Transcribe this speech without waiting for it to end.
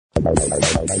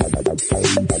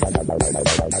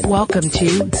Welcome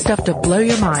to Stuff to Blow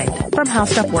Your Mind from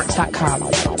HowStuffWorks.com.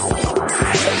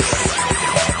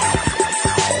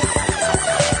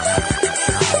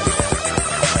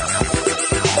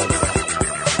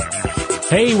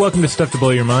 Hey, welcome to Stuff to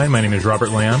Blow Your Mind. My name is Robert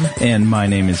Lamb. And my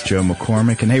name is Joe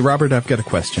McCormick. And hey, Robert, I've got a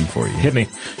question for you. Hit me.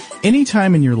 Any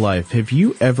time in your life, have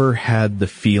you ever had the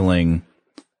feeling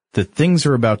that things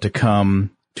are about to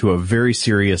come to a very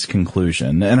serious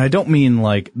conclusion? And I don't mean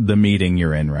like the meeting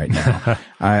you're in right now.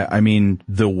 I mean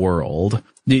the world.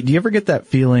 Do you ever get that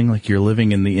feeling like you're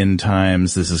living in the end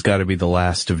times? This has got to be the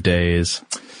last of days.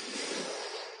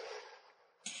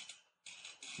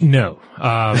 No.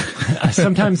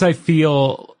 Sometimes I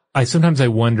sometimes I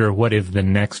wonder what if the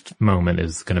next moment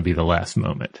is going to be the last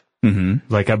moment. Mm-hmm.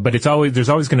 But there's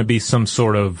always going to be some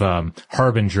sort of,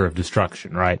 harbinger of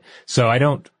destruction, right? So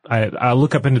I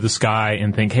look up into the sky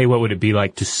and think, hey, what would it be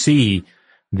like to see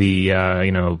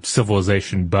the,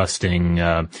 civilization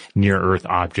busting, near Earth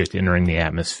object entering the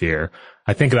atmosphere?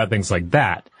 I think about things like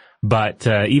that. But,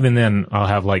 even then I'll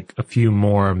have like a few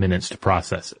more minutes to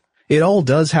process it. It all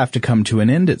does have to come to an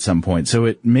end at some point, so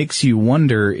it makes you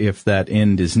wonder if that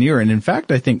end is near. And in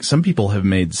fact, I think some people have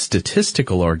made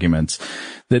statistical arguments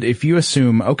that if you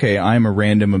assume, okay, I'm a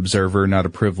random observer, not a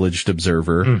privileged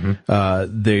observer,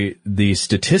 mm-hmm. The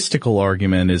statistical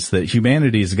argument is that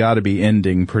humanity's got to be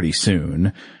ending pretty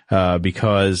soon,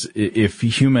 because if the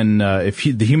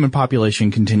human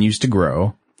population continues to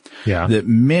grow, yeah, that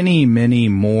many, many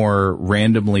more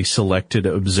randomly selected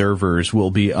observers will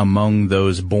be among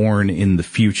those born in the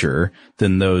future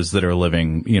than those that are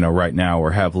living, right now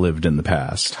or have lived in the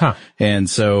past. Huh. And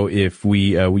so if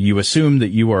you assume that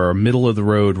you are a middle of the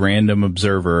road random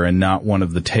observer and not one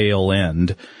of the tail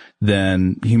end,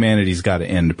 then humanity's got to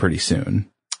end pretty soon.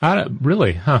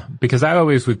 Really? Huh. Because I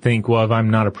always would think, well, if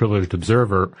I'm not a privileged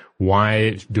observer,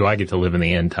 why do I get to live in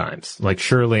the end times? Like,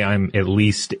 surely I'm at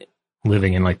least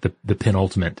living in like the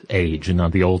penultimate age and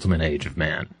not the ultimate age of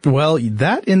man. Well,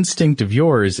 that instinct of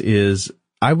yours is,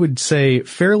 I would say,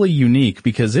 fairly unique,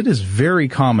 because it is very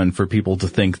common for people to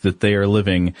think that they are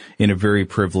living in a very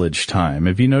privileged time.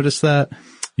 Have you noticed that?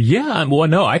 Yeah, well,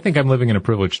 no, I think I'm living in a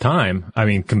privileged time. I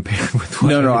mean, compared with what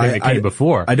that came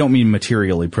before. I don't mean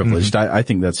materially privileged. Mm-hmm. I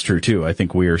think that's true too. I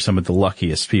think we are some of the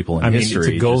luckiest people in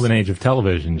history. It's a golden age of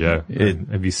television, Joe.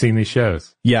 Have you seen these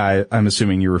shows? Yeah, I'm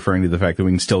assuming you're referring to the fact that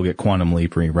we can still get Quantum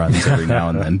Leap reruns every now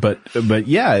and then. But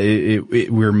yeah,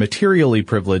 we're materially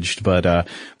privileged, but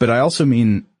I also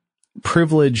mean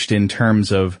privileged in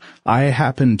terms of I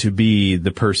happen to be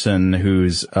the person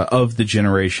who's of the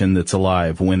generation that's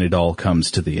alive when it all comes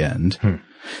to the end.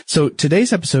 So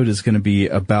today's episode is going to be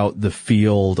about the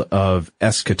field of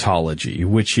eschatology,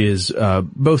 which is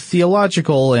both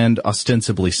theological and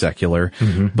ostensibly secular,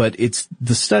 mm-hmm. but it's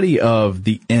the study of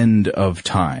the end of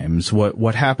times,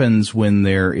 what happens when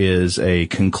there is a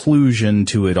conclusion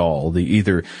to it all,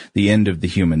 either the end of the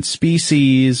human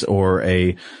species or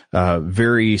a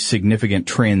very significant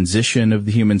transition of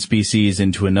the human species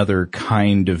into another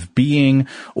kind of being,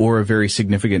 or a very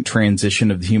significant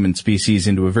transition of the human species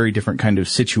into a very different kind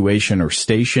of situation or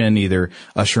station, either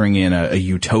ushering in a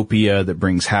utopia that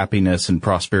brings happiness and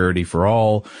prosperity for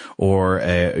all, or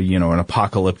an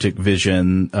apocalyptic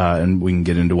vision, and we can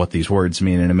get into what these words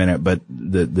mean in a minute, but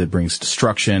that brings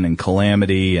destruction and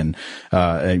calamity and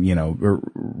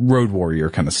road warrior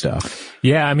kind of stuff.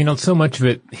 Yeah, I mean, so much of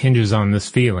it hinges on this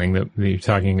feeling that you're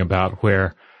talking about,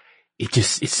 where it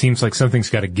seems like something's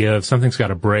got to give, something's got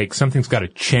to break, something's got to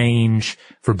change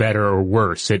for better or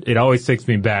worse. It always takes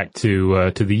me back to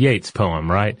the Yeats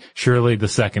poem, right? Surely the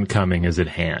second coming is at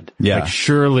hand. Yeah. Like,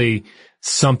 surely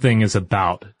something is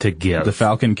about to give. The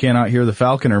falcon cannot hear the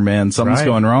falconer, man. Something's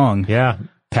going wrong. Yeah.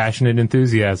 Passionate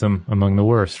enthusiasm among the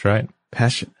worst, right?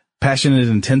 Passionate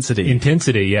intensity.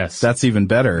 Intensity, yes. That's even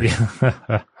better.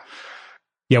 Yeah.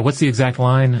 Yeah, what's the exact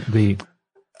line? The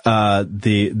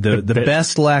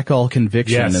best lack all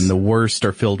conviction, yes, and the worst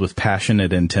are filled with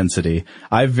passionate intensity.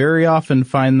 I very often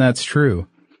find that's true.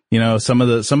 Some of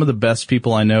the best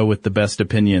people I know with the best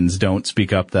opinions don't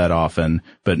speak up that often,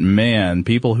 but man,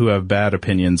 people who have bad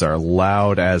opinions are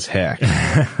loud as heck.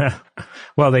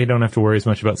 Well, they don't have to worry as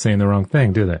much about saying the wrong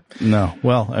thing, do they? No.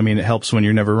 Well, I mean, it helps when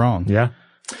you're never wrong. Yeah.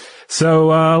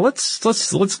 So,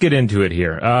 let's get into it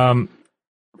here.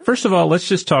 First of all, let's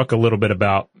just talk a little bit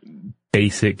about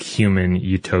basic human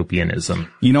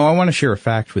utopianism. I want to share a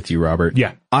fact with you, Robert.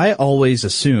 Yeah. I always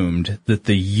assumed that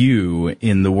the U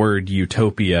in the word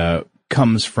utopia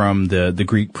comes from the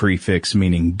Greek prefix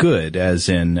meaning good, as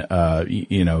in,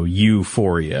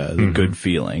 euphoria, the good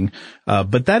feeling.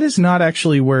 But that is not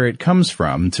actually where it comes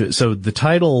from. So the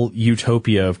title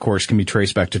Utopia, of course, can be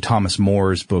traced back to Thomas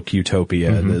More's book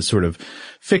Utopia, the sort of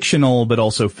fictional but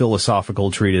also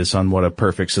philosophical treatise on what a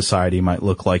perfect society might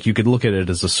look like. You could look at it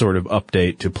as a sort of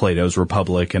update to Plato's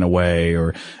Republic in a way,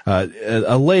 or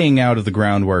a laying out of the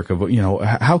groundwork of,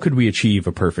 how could we achieve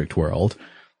a perfect world?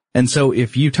 And so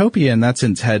if utopia in that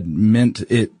sense had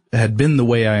been the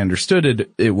way I understood it,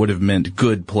 it would have meant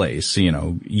good place,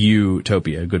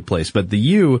 utopia, good place. But the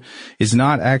U is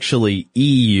not actually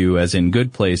EU as in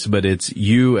good place, but it's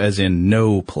U as in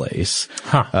no place,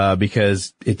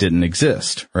 because it didn't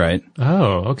exist, right?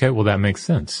 Oh, okay. Well, that makes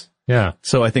sense. Yeah.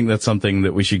 So I think that's something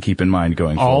that we should keep in mind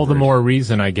going forward. All the more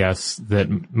reason, I guess, that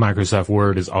Microsoft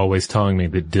Word is always telling me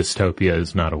that dystopia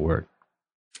is not a word.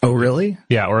 Oh, really?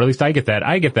 Yeah, or at least I get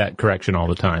that correction all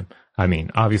the time. I mean,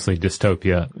 obviously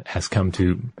dystopia has come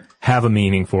to have a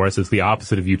meaning for us. It's the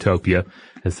opposite of utopia.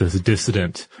 It's this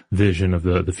dissident vision of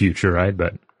the future, right?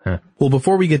 But, Well,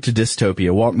 before we get to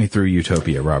dystopia, walk me through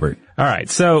utopia, Robert. All right.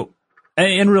 So,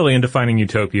 and really in defining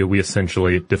utopia, we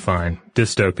essentially define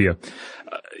dystopia.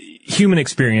 Human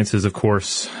experiences, of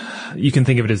course, you can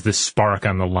think of it as this spark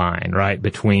on the line, right?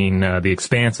 Between, the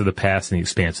expanse of the past and the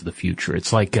expanse of the future.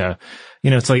 It's like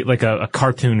it's like a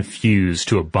cartoon fuse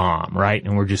to a bomb, right?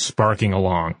 And we're just sparking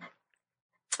along.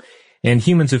 And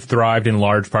humans have thrived in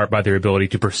large part by their ability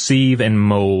to perceive and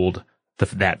mold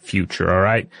that future, all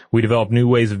right? We developed new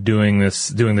ways of doing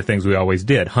the things we always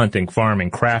did, hunting,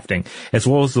 farming, crafting, as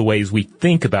well as the ways we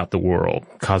think about the world,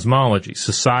 cosmology,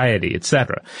 society,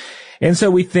 etc. And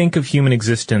so we think of human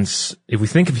existence, if we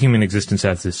think of human existence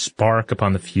as this spark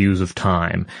upon the fuse of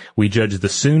time, we judge the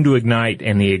soon to ignite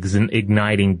and the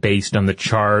igniting based on the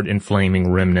charred and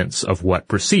flaming remnants of what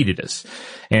preceded us.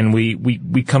 And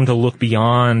we come to look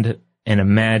beyond and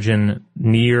imagine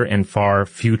near and far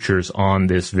futures on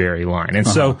this very line. And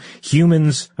so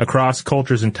humans across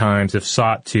cultures and times have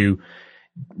sought to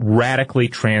radically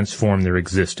transform their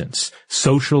existence,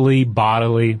 socially,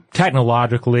 bodily,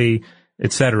 technologically,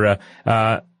 etc.,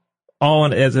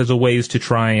 all as a ways to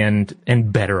try and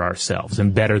better ourselves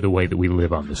and better the way that we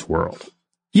live on this world.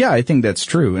 Yeah, I think that's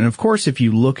true. And of course, if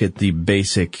you look at the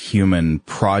basic human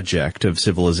project of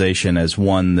civilization as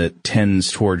one that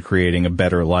tends toward creating a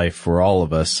better life for all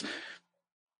of us,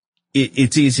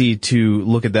 it's easy to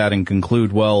look at that and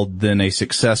conclude, well, then a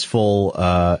successful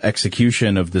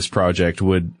execution of this project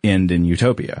would end in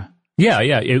utopia. Yeah.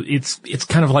 It's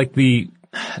kind of like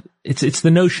it's the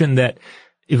notion that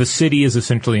if a city is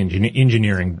essentially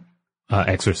engineering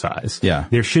exercise,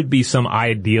 there should be some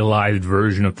idealized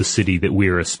version of the city that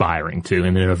we're aspiring to,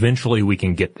 and then eventually we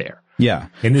can get there. Yeah.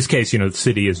 In this case, the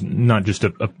city is not just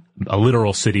a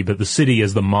literal city, but the city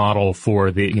is the model for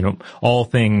all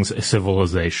things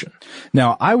civilization.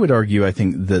 Now, I would argue, I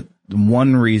think that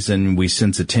one reason we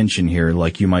sense a tension here,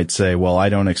 like you might say, well, I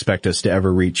don't expect us to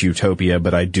ever reach utopia,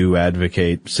 but I do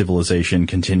advocate civilization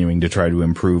continuing to try to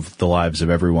improve the lives of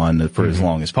everyone for as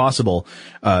long as possible.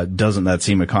 Doesn't that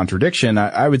seem a contradiction?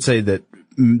 I would say that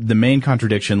the main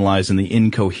contradiction lies in the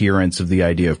incoherence of the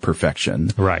idea of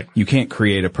perfection. Right. You can't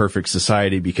create a perfect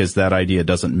society because that idea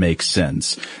doesn't make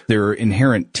sense. There are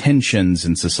inherent tensions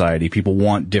in society. People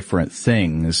want different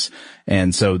things.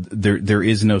 And so there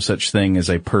is no such thing as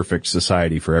a perfect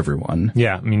society for everyone.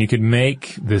 Yeah. I mean, you could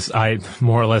make this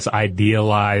more or less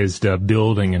idealized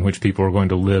building in which people are going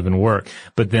to live and work,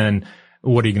 but then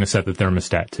what are you going to set the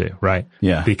thermostat to, right?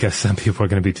 Yeah. Because some people are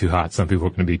going to be too hot, some people are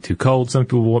going to be too cold, some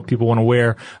people want to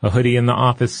wear a hoodie in the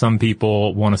office, some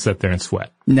people want to sit there and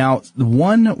sweat. Now,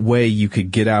 one way you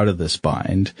could get out of this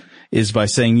bind is by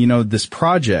saying, this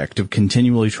project of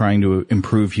continually trying to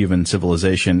improve human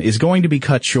civilization is going to be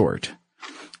cut short.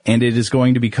 And it is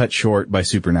going to be cut short by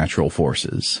supernatural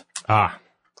forces. So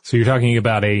you're talking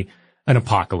about an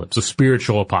apocalypse, a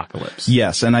spiritual apocalypse.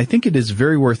 Yes, and I think it is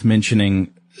very worth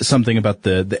mentioning something about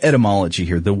the etymology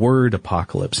here, the word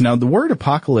apocalypse. Now, the word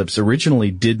apocalypse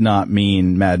originally did not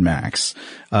mean Mad Max.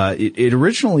 It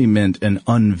originally meant an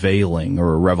unveiling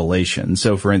or a revelation.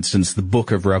 So, for instance, the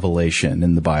book of Revelation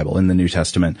in the Bible, in the New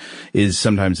Testament, is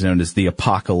sometimes known as the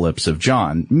Apocalypse of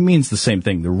John. It means the same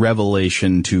thing, the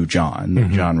revelation to John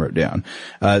that John wrote down.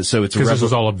 So it's because this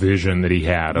was all a vision that he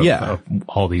had of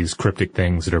all these cryptic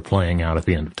things that are playing out at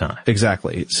the end of time.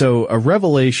 Exactly. So a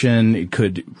revelation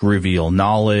could reveal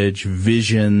knowledge, knowledge,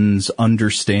 visions,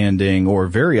 understanding, or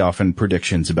very often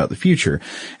predictions about the future.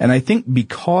 And I think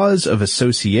because of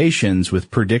associations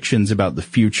with predictions about the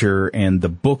future and the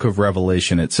book of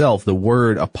Revelation itself, the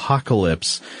word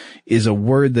apocalypse is a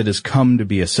word that has come to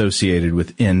be associated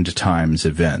with end times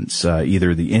events,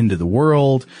 either the end of the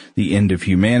world, the end of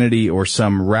humanity, or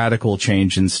some radical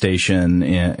change in station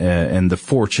and the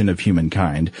fortune of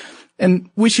humankind.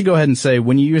 And we should go ahead and say,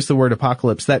 when you use the word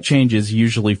apocalypse, that change is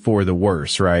usually for the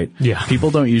worse, right? Yeah. People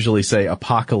don't usually say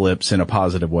apocalypse in a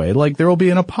positive way. Like, there will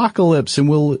be an apocalypse and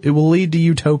it will lead to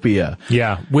utopia.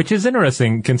 Yeah, which is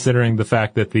interesting considering the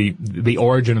fact that the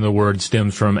origin of the word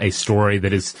stems from a story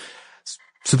that is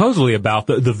supposedly about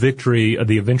the victory,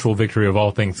 the eventual victory of all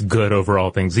things good over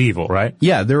all things evil, right?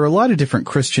 Yeah, there are a lot of different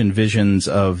Christian visions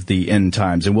of the end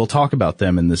times, and we'll talk about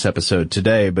them in this episode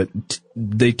today, but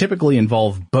they typically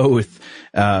involve both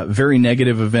very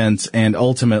negative events and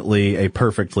ultimately a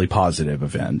perfectly positive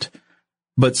event.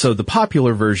 But so the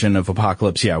popular version of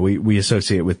apocalypse, yeah, we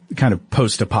associate with kind of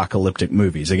post-apocalyptic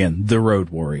movies. Again, The Road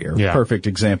Warrior. Yeah. Perfect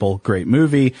example. Great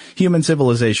movie. Human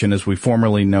civilization as we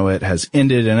formerly know it has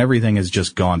ended and everything has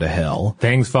just gone to hell.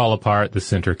 Things fall apart, the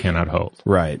center cannot hold.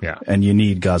 Right. Yeah. And you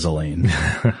need gasoline.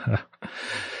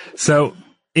 So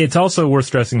it's also worth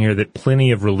stressing here that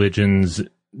plenty of religions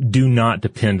do not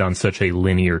depend on such a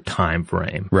linear time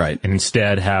frame. Right. And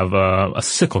instead have a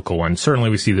cyclical one. Certainly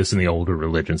we see this in the older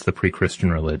religions, the pre-Christian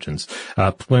religions.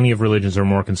 Plenty of religions are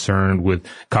more concerned with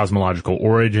cosmological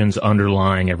origins,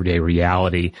 underlying everyday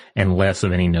reality, and less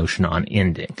of any notion on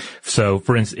ending. So,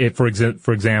 for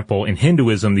example, in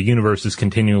Hinduism, the universe is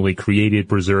continually created,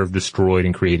 preserved, destroyed,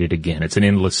 and created again. It's an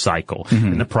endless cycle.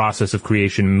 Mm-hmm. And the process of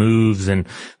creation moves in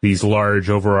these large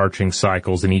overarching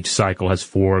cycles, and each cycle has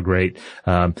four great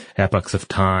epochs of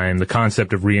time. The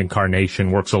concept of reincarnation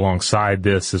works alongside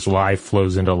this as life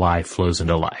flows into life, flows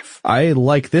into life. I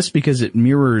like this because it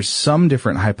mirrors some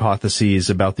different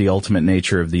hypotheses about the ultimate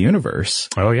nature of the universe.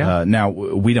 Oh, yeah. Now,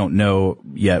 we don't know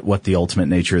yet what the ultimate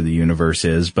nature of the universe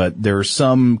is, but there are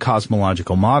some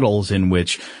cosmological models in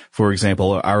which, for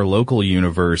example, our local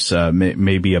universe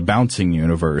may be a bouncing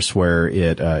universe where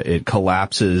it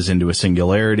collapses into a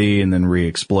singularity and then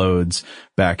re-explodes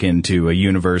back into a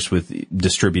universe with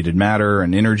distributed matter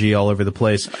and energy all over the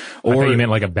place. Or I thought you meant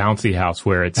like a bouncy house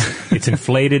where it's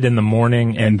inflated in the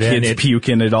morning and then kids puke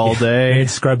in it all day.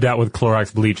 It's scrubbed out with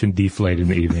Clorox bleach and deflated in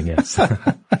the evening, yes.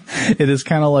 It is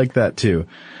kind of like that too.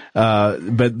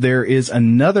 But there is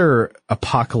another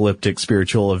apocalyptic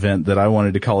spiritual event that I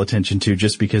wanted to call attention to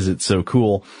just because it's so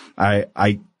cool.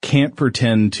 I can't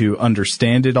pretend to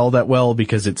understand it all that well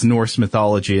because it's Norse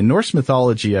mythology, and Norse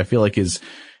mythology I feel like is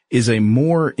a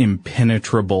more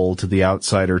impenetrable to the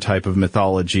outsider type of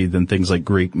mythology than things like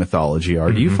Greek mythology are.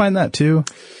 Mm-hmm. Do you find that too?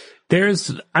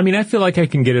 I feel like I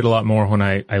can get it a lot more when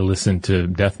I listen to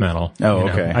death metal. Oh,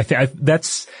 okay.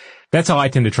 That's how I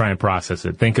tend to try and process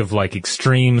it. Think of like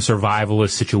extreme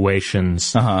survivalist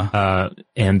situations,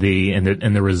 and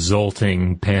the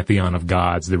resulting pantheon of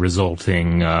gods, the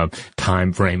resulting,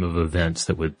 time frame of events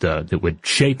that would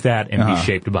shape that and be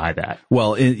shaped by that.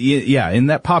 Well, in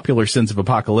that popular sense of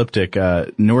apocalyptic,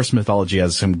 Norse mythology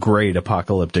has some great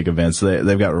apocalyptic events.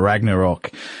 They've got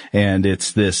Ragnarok, and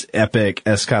it's this epic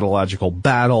eschatological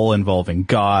battle involving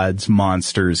gods,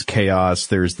 monsters, chaos.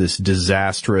 There's this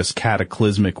disastrous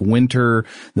cataclysmic winter.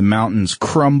 The mountains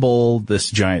crumble. This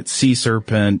giant sea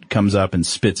serpent comes up and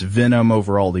spits venom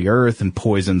over all the earth and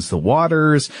poisons the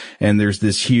waters. And there's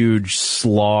this huge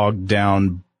slog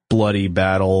down bloody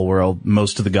battle where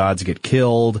most of the gods get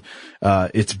killed.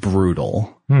 It's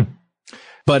brutal.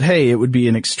 But hey, it would be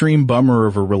an extreme bummer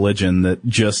of a religion that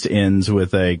just ends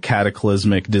with a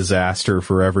cataclysmic disaster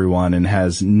for everyone and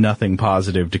has nothing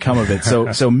positive to come of it.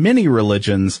 So many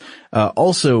religions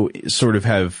also sort of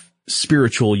have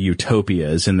spiritual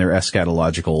utopias in their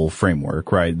eschatological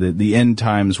framework, right? The end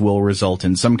times will result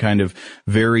in some kind of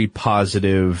very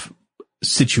positive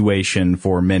situation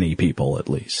for many people, at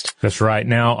least. That's right.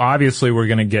 Now, obviously, we're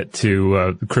going to get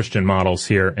to Christian models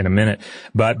here in a minute,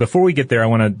 but before we get there, I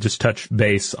want to just touch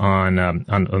base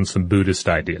on some Buddhist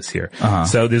ideas here.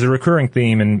 So there's a recurring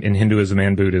theme in Hinduism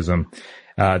and Buddhism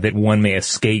that one may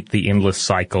escape the endless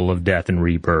cycle of death and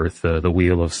rebirth, the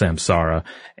wheel of samsara,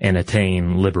 and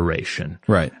attain liberation.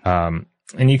 Right. And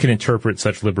you can interpret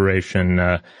such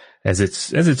liberation as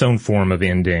its own form of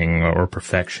ending or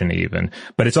perfection even.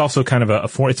 But it's also kind of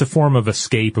it's a form of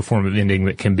escape, a form of ending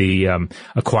that can be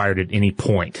acquired at any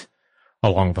point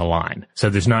along the line. So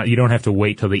you don't have to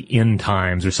wait till the end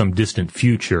times or some distant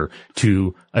future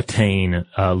to attain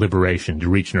liberation, to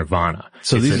reach nirvana.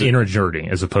 So it's an inner journey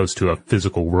as opposed to a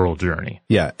physical world journey.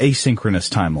 Yeah, asynchronous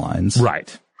timelines.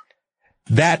 Right.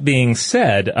 That being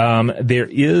said, there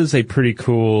is a pretty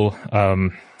cool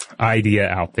idea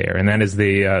out there, and that is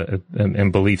the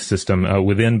and belief system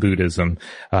within Buddhism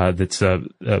that's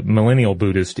millennial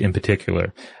Buddhist in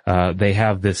particular. They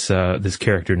have this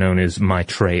character known as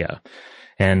Maitreya.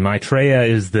 And Maitreya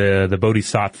is the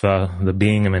bodhisattva, the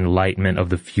being of enlightenment of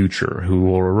the future, who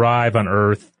will arrive on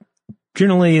Earth.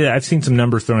 Generally, I've seen some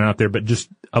numbers thrown out there, but it's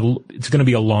going to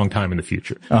be a long time in the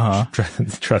future.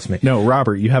 Trust me. No,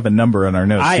 Robert, you have a number on our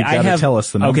notes. You got to tell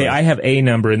us the number. Okay, I have a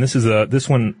number, and this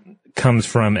one comes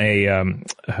from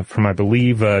I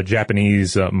believe,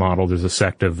 Japanese model. There's a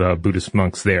sect of Buddhist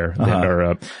monks there that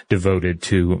are devoted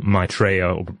to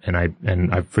Maitreya, and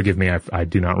I forgive me, I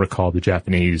do not recall the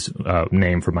Japanese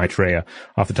name for Maitreya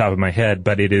off the top of my head,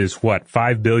 but it is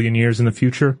 5 billion years in the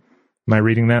future? Am I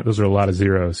reading that? Those are a lot of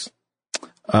zeros.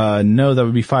 No, that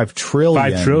would be 5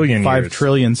 trillion. 5 trillion. 5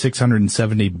 trillion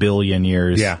 670 billion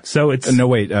years. Yeah. So it's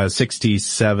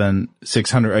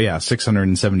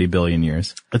 670 billion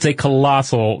years. It's a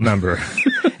colossal number.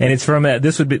 And it's from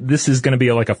this is going to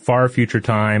be like a far future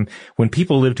time when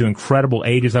people live to incredible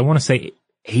ages. I want to say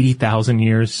 80,000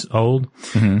 years old.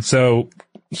 Mm-hmm. So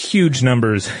huge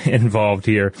numbers involved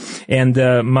here. And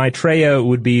Maitreya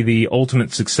would be the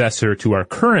ultimate successor to our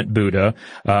current Buddha,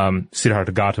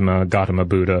 Siddhartha Gautama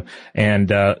Buddha. And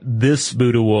this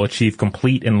Buddha will achieve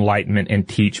complete enlightenment and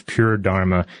teach pure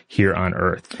Dharma here on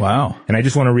Earth. Wow. And I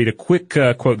just want to read a quick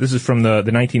quote. This is from the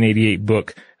 1988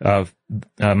 book of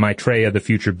Maitreya, the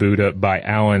Future Buddha by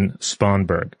Alan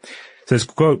Sponberg. It says,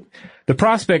 quote, "The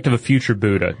prospect of a future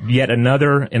Buddha, yet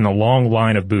another in the long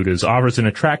line of Buddhas, offers an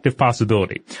attractive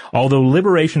possibility. Although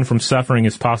liberation from suffering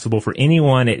is possible for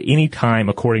anyone at any time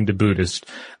according to Buddhists,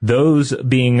 those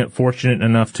being fortunate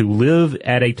enough to live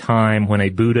at a time when a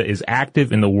Buddha is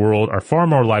active in the world are far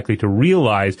more likely to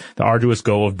realize the arduous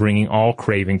goal of bringing all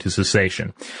craving to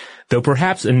cessation. Though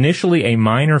perhaps initially a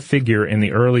minor figure in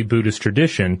the early Buddhist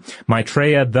tradition,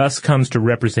 Maitreya thus comes to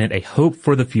represent a hope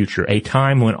for the future, a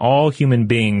time when all human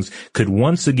beings could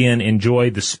once again enjoy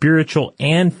the spiritual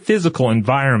and physical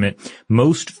environment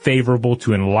most favorable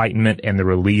to enlightenment and the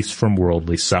release from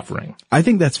worldly suffering." I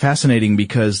think that's fascinating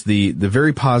because the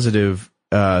very positive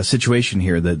situation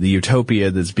here, that the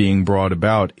utopia that's being brought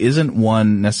about isn't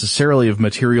one necessarily of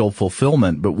material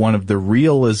fulfillment, but one of the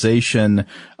realization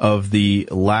of the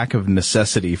lack of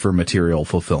necessity for material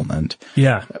fulfillment.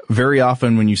 Yeah. Very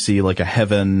often when you see like a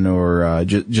heaven or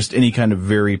just any kind of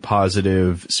very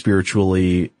positive,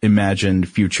 spiritually imagined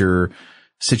future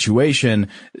situation,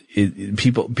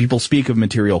 people speak of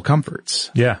material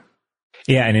comforts. Yeah.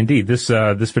 Yeah, and indeed, this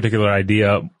particular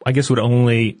idea, I guess, would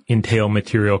only entail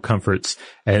material comforts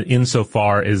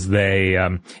insofar as they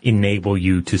enable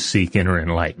you to seek inner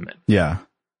enlightenment. Yeah,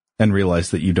 and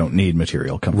realize that you don't need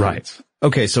material comforts. Right.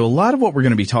 Okay, so a lot of what we're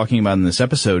going to be talking about in this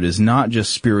episode is not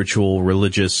just spiritual,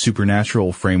 religious,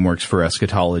 supernatural frameworks for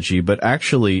eschatology, but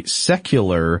actually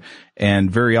secular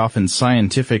and very often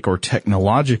scientific or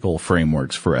technological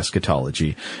frameworks for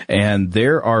eschatology. And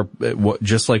there are,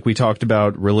 just like we talked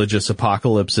about religious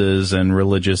apocalypses and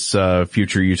religious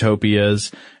future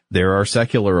utopias, there are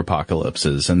secular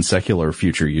apocalypses and secular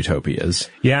future utopias.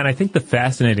 Yeah, and I think the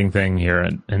fascinating thing here,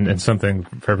 and something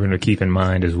for everyone to keep in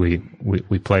mind as we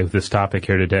play with this topic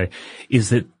here today,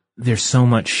 is that there's so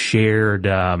much shared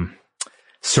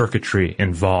circuitry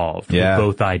involved with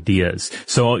both ideas.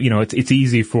 So, it's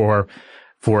easy for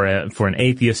an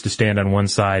atheist to stand on one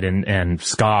side and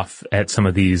scoff at some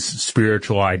of these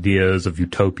spiritual ideas of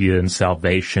utopia and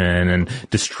salvation and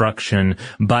destruction.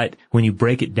 But when you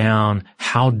break it down,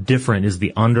 how different is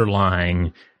the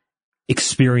underlying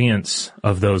experience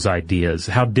of those ideas?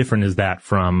 How different is that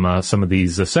from some of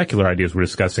these secular ideas we're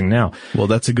discussing now? Well,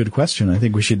 that's a good question. I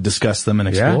think we should discuss them and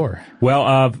explore. Yeah.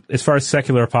 Well, as far as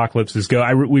secular apocalypses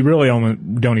go, we really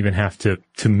don't even have to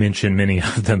mention many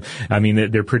of them. I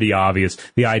mean, they're pretty obvious.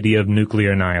 The idea of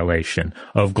nuclear annihilation,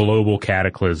 of global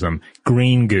cataclysm,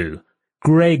 green goo,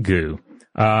 gray goo.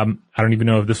 I don't even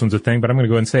know if this one's a thing, but I'm going to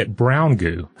go ahead and say it. Brown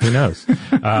goo. Who knows?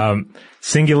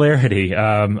 Singularity.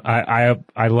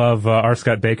 I love R.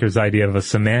 Scott Baker's idea of a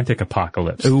semantic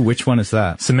apocalypse. Ooh, which one is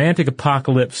that? Semantic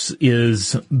apocalypse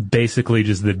is basically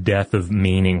just the death of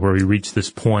meaning, where we reach this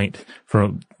point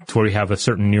to where we have a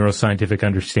certain neuroscientific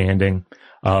understanding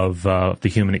of the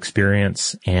human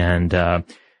experience, and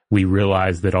we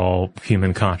realize that all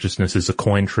human consciousness is a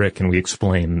coin trick, and we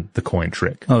explain the coin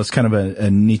trick. Oh, it's kind of a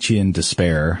Nietzschean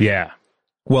despair. Yeah.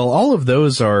 Well, all of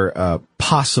those are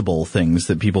possible things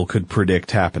that people could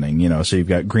predict happening, so you've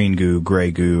got green goo,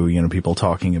 gray goo, people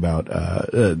talking about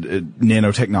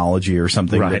nanotechnology or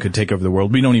something that could take over the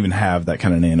world. We don't even have that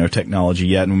kind of nanotechnology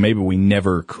yet, and maybe we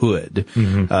never could.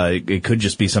 It could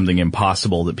just be something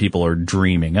impossible that people are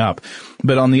dreaming up.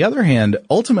 But on the other hand,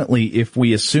 ultimately, if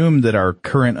we assume that our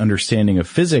current understanding of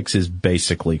physics is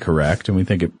basically correct, and we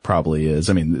think it probably is,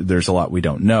 I mean, there's a lot we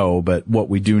don't know, but what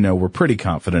we do know we're pretty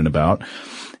confident about,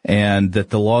 and that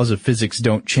the laws of physics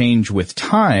don't change with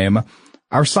time,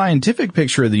 our scientific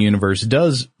picture of the universe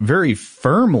does very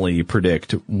firmly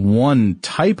predict one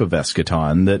type of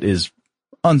eschaton that is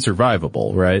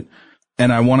unsurvivable, right?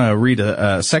 And I want to read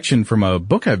a section from a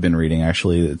book I've been reading,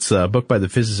 actually. It's a book by the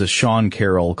physicist Sean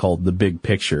Carroll called The Big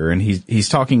Picture, and he's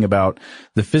talking about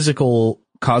the physical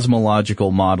cosmological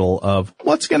model of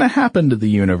what's going to happen to the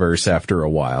universe after a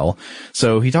while.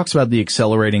 So he talks about the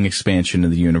accelerating expansion of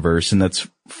the universe, and that's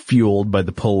fueled by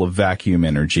the pull of vacuum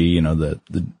energy,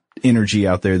 the energy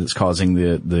out there that's causing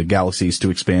the galaxies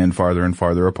to expand farther and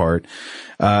farther apart.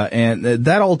 And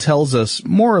that all tells us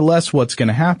more or less what's going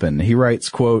to happen. He writes,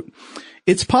 quote,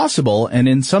 "It's possible, and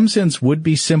in some sense would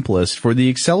be simplest, for the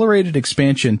accelerated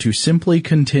expansion to simply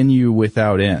continue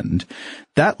without end.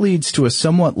 That leads to a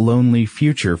somewhat lonely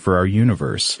future for our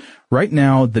universe. Right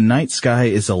now, the night sky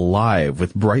is alive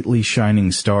with brightly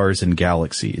shining stars and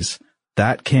galaxies.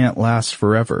 That can't last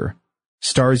forever.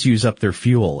 Stars use up their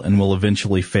fuel and will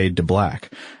eventually fade to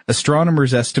black.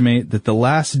 Astronomers estimate that the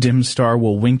last dim star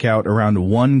will wink out around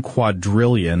 1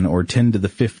 quadrillion or 10 to the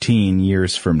 15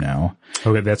 years from now."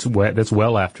 Okay, that's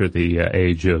well after the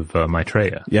age of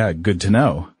Maitreya. Yeah, good to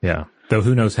know. Yeah, though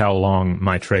who knows how long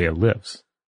Maitreya lives.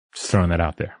 Just throwing that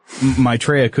out there.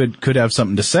 Maitreya could have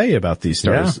something to say about these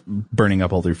stars burning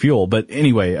up all their fuel. But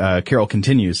anyway, Carroll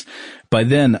continues, "By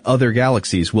then, other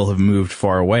galaxies will have moved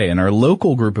far away, and our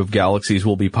local group of galaxies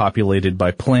will be populated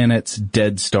by planets,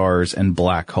 dead stars, and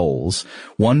black holes.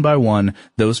 One by one,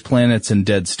 those planets and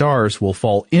dead stars will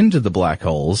fall into the black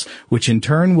holes, which in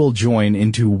turn will join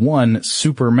into one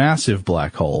supermassive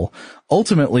black hole.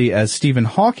 Ultimately, as Stephen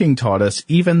Hawking taught us,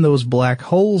 even those black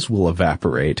holes will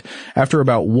evaporate. After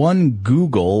about 1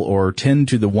 Google, or 10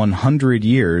 to the 100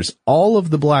 years, all of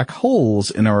the black holes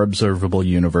in our observable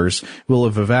universe will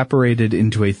have evaporated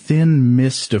into a thin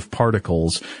mist of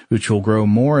particles, which will grow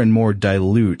more and more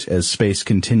dilute as space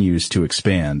continues to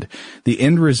expand. The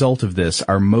end result of this,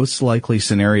 our most likely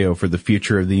scenario for the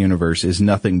future of the universe, is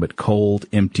nothing but cold,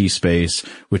 empty space,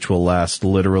 which will last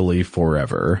literally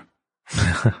forever."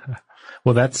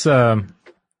 Well, that's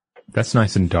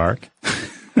nice and dark.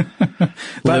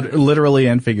 But literally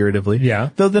and figuratively. Yeah.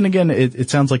 Though then again, it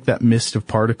sounds like that mist of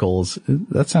particles.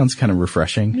 That sounds kind of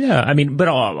refreshing. Yeah. I mean, but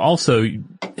also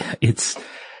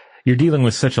you're dealing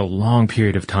with such a long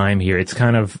period of time here. It's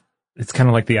kind of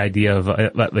like the idea of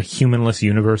a humanless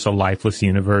universe, a lifeless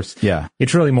universe. Yeah.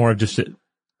 It's really more of just a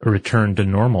return to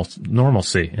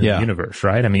normalcy in the universe,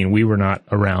 right? I mean, we were not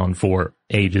around for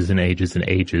ages and ages and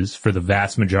ages for the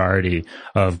vast majority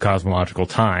of cosmological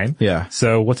time. Yeah.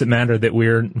 So what's it matter that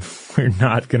we're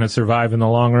not going to survive in the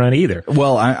long run either?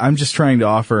 Well, I'm just trying to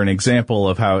offer an example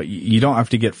of how you don't have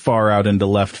to get far out into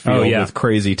left field with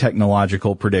crazy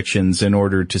technological predictions in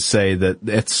order to say that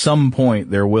at some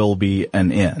point there will be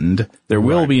an end. There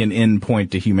will be an end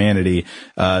point to humanity,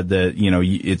 that,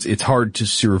 it's hard to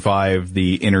survive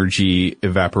the energy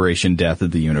evaporation death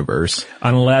of the universe.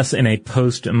 Unless in a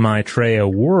post-Maitreya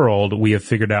world, we have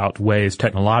figured out ways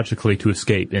technologically to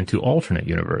escape into alternate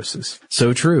universes.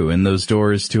 So true. And those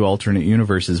doors to alternate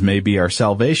universes may be our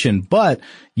salvation, but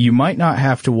you might not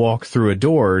have to walk through a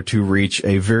door to reach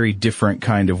a very different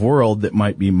kind of world that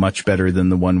might be much better than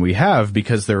the one we have,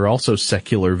 because there are also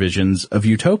secular visions of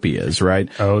utopias, right?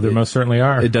 Oh, there most certainly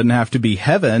are. It doesn't have to be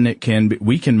heaven.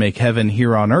 We can make heaven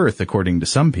here on earth, according to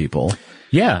some people.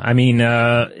 Yeah, I mean,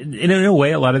 in a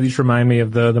way, a lot of these remind me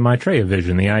of the Maitreya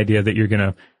vision, the idea that you're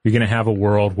gonna have a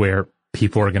world where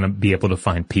people are gonna be able to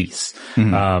find peace.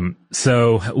 Mm-hmm.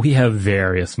 So we have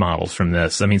various models from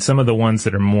this. I mean, some of the ones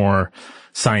that are more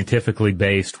scientifically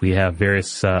based, we have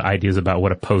various ideas about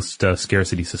what a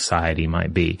post-scarcity society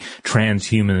might be,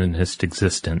 transhumanist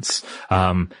existence,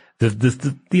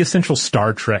 the essential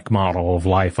Star Trek model of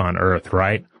life on Earth,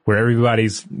 right? Where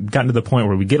everybody's gotten to the point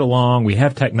where we get along, we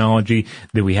have technology,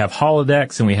 that we have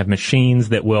holodecks and we have machines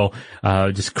that will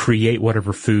just create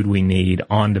whatever food we need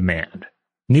on demand.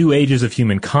 New ages of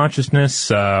human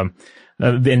consciousness,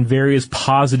 and various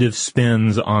positive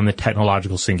spins on the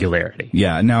technological singularity.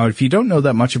 Yeah. Now, if you don't know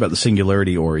that much about the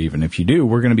singularity, or even if you do,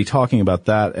 we're going to be talking about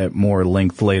that at more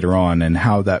length later on and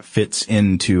how that fits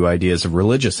into ideas of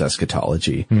religious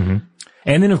eschatology. Mm-hmm.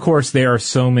 And then, of course, there are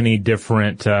so many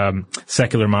different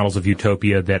secular models of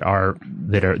utopia that are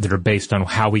based on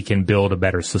how we can build a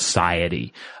better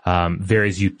society.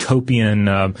 Various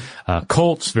utopian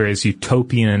cults, various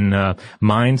utopian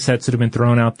mindsets that have been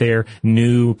thrown out there,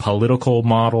 new political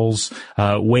models,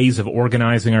 ways of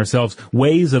organizing ourselves,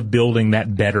 ways of building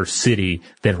that better city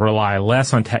that rely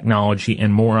less on technology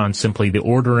and more on simply the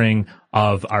ordering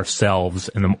of ourselves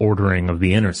and the ordering of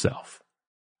the inner self.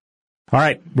 All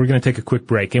right, we're going to take a quick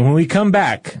break, and when we come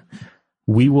back,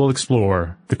 we will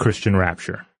explore the Christian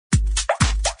rapture.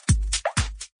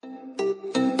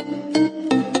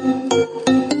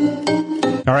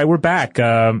 All right, we're back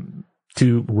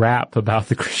to rap about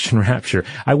the Christian rapture.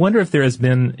 I wonder if there has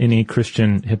been any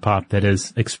Christian hip-hop that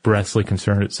has expressly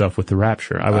concerned itself with the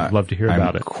rapture. I would love to hear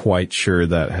about it. I'm quite sure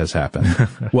that has happened.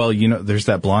 Well, there's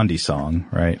that Blondie song,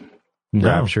 right? No.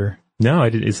 Rapture. No,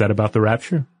 is that about the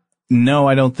rapture? No,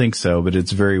 I don't think so, but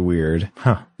it's very weird.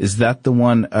 Huh. Is that the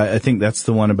one? I think that's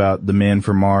the one about the man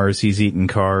from Mars. He's eating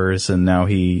cars, and now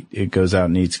it goes out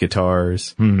and eats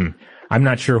guitars. I'm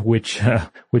not sure which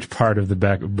part of the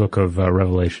book of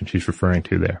Revelation she's referring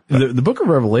to there. The book of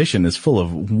Revelation is full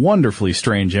of wonderfully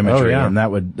strange imagery, and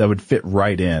that would fit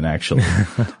right in, actually.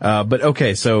 But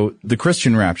okay, so the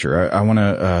Christian rapture. I want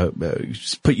to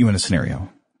just put you in a scenario.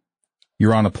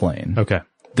 You're on a plane. Okay.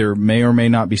 There may or may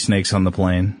not be snakes on the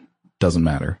plane. Doesn't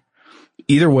matter.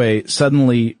 Either way,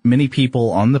 suddenly many people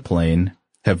on the plane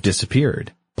have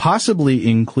disappeared, possibly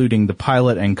including the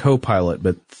pilot and co-pilot,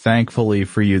 but thankfully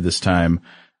for you this time,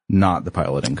 not the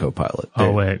pilot and co-pilot.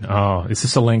 Is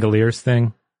this a Langoliers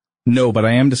thing? No, but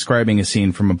I am describing a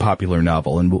scene from a popular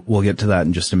novel, and we'll get to that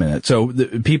in just a minute. So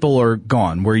the people are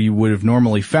gone. Where you would have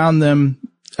normally found them,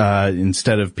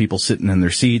 instead of people sitting in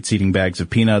their seats, eating bags of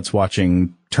peanuts,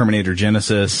 watching Terminator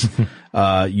Genesis,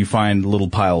 you find little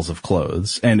piles of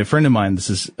clothes. And a friend of mine, this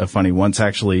is a funny, once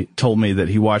actually told me that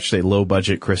he watched a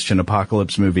low-budget Christian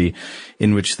apocalypse movie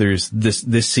in which there's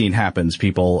this scene happens.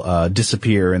 People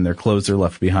disappear and their clothes are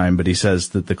left behind, but he says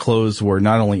that the clothes were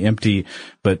not only empty,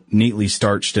 but neatly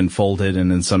starched and folded,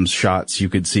 and in some shots you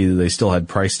could see that they still had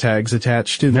price tags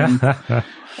attached to them.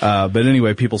 But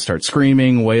anyway, people start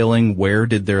screaming, wailing, where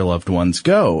did their loved ones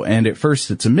go? And at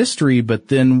first it's a mystery, but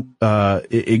then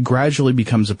it gradually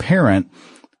becomes apparent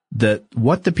that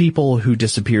what the people who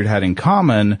disappeared had in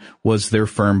common was their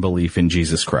firm belief in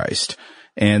Jesus Christ.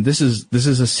 And this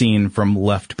is a scene from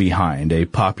Left Behind, a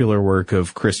popular work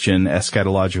of Christian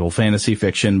eschatological fantasy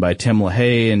fiction by Tim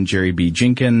LaHaye and Jerry B.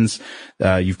 Jenkins.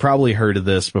 You've probably heard of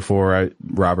this before.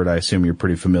 Robert, I assume you're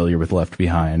pretty familiar with Left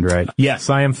Behind, right? Yes,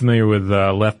 I am familiar with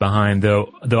Left Behind,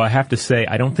 though I have to say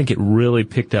I don't think it really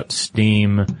picked up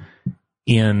steam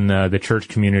in the church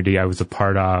community I was a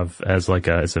part of as a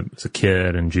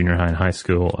kid and junior high and high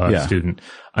school student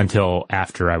until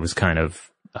after I was kind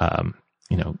of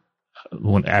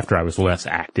after I was less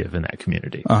active in that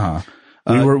community.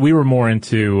 We were more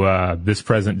into This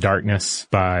Present Darkness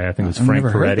by, I think it was Frank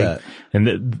Peretti.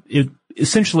 And it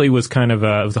essentially was kind of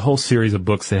it was a whole series of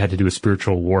books that had to do with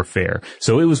spiritual warfare.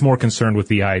 So it was more concerned with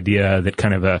the idea that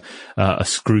kind of a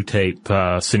screw tape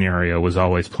scenario was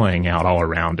always playing out all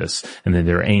around us. And then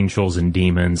there are angels and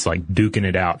demons like duking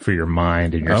it out for your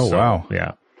mind and your soul. Wow.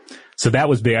 Yeah. So that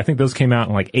was big. I think those came out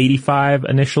in like 85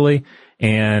 initially.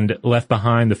 And Left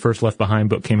Behind, the first Left Behind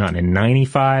book came out in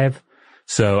 95.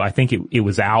 So I think it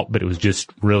was out, but it was just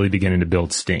really beginning to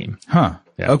build steam. Huh.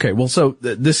 Yeah. Okay. Well, so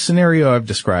this scenario I've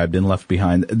described in Left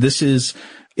Behind,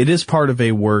 it is part of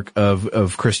a work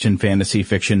of Christian fantasy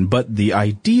fiction, but the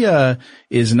idea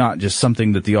is not just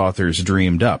something that the authors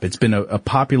dreamed up. It's been a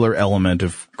popular element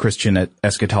of Christian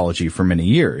eschatology for many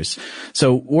years.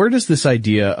 So where does this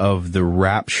idea of the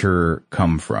rapture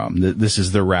come from? This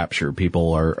is the rapture.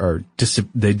 People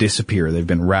they disappear. They've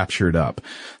been raptured up.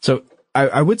 So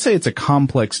I would say it's a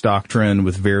complex doctrine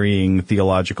with varying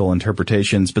theological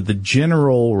interpretations, but the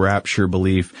general rapture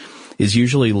belief is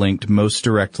usually linked most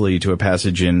directly to a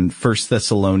passage in 1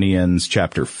 Thessalonians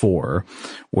chapter 4,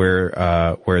 where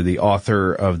the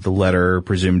author of the letter,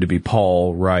 presumed to be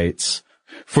Paul, writes,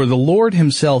 "For the Lord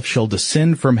himself shall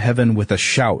descend from heaven with a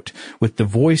shout, with the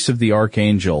voice of the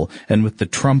archangel, and with the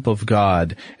trump of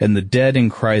God, and the dead in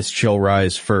Christ shall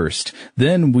rise first.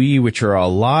 Then we which are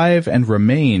alive and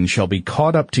remain shall be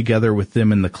caught up together with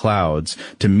them in the clouds,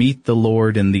 to meet the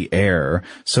Lord in the air.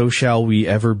 So shall we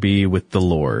ever be with the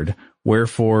Lord.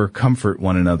 Wherefore comfort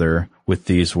one another with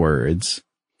these words."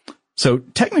 So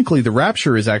technically the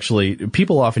rapture is actually,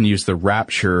 people often use the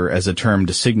rapture as a term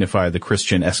to signify the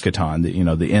Christian eschaton,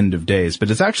 the end of days, but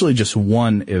it's actually just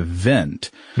one event,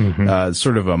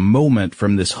 sort of a moment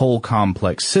from this whole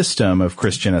complex system of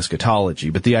Christian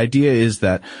eschatology. But the idea is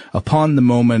that upon the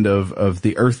moment of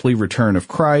the earthly return of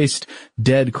Christ,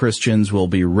 dead Christians will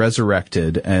be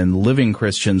resurrected and living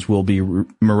Christians will be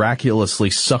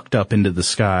miraculously sucked up into the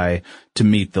sky to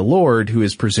meet the Lord, who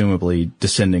is presumably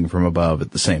descending from above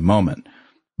at the same moment.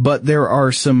 But there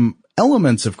are some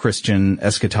elements of Christian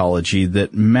eschatology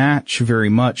that match very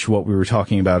much what we were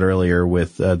talking about earlier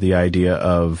with the idea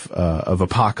of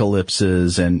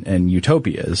apocalypses and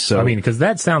utopias. So, I mean, because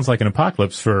that sounds like an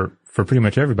apocalypse for pretty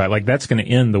much everybody. Like, that's going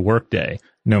to end the workday.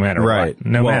 No matter what.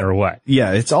 No matter what.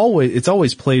 Yeah, it's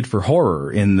always played for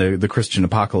horror in the Christian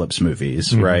apocalypse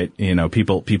movies, right?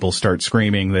 People start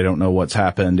screaming, they don't know what's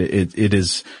happened. It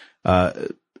is,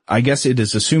 I guess it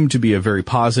is assumed to be a very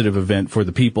positive event for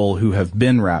the people who have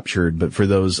been raptured, but for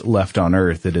those left on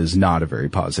earth, it is not a very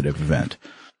positive event.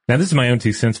 Now, this is my own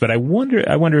 2 cents, but I wonder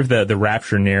if the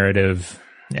rapture narrative,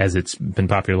 as it's been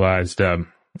popularized, in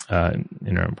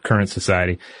our current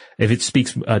society, if it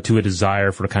speaks to a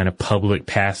desire for a kind of public,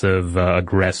 passive,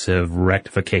 aggressive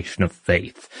rectification of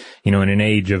faith, in an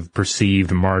age of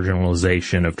perceived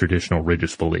marginalization of traditional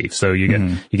religious beliefs. So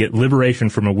you get liberation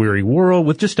from a weary world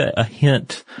with just a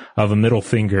hint of a middle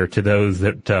finger to those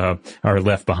that are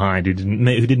left behind, who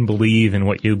didn't believe in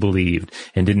what you believed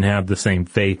and didn't have the same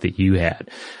faith that you had,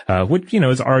 which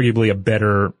is arguably a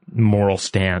better moral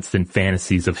stance than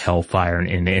fantasies of hellfire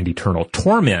and eternal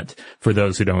torment for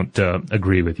those who don't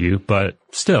agree with you, but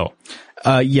still.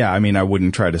 Yeah, I mean, I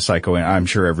wouldn't try to I'm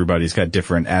sure everybody's got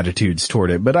different attitudes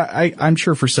toward it, but I'm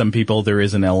sure for some people there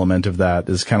is an element of that.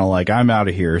 It's kind of like, I'm out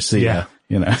of here, see ya,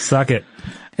 Suck it.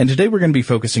 And today we're going to be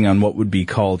focusing on what would be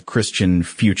called Christian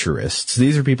futurists.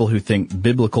 These are people who think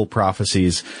biblical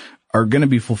prophecies are going to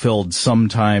be fulfilled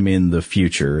sometime in the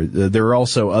future. There are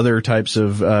also other types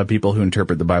of people who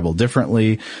interpret the Bible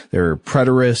differently. There are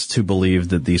preterists who believe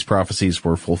that these prophecies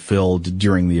were fulfilled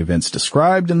during the events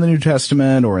described in the New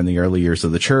Testament or in the early years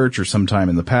of the church or sometime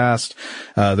in the past.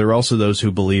 There are also those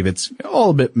who believe it's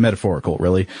all a bit metaphorical,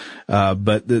 really.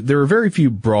 But there are very few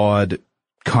broad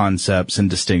concepts and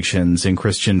distinctions in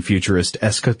Christian futurist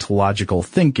eschatological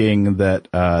thinking that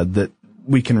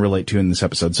we can relate to in this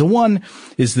episode. So one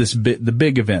is the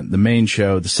big event, the main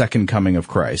show, the second coming of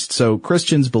Christ. So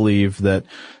Christians believe that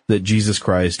Jesus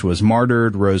Christ was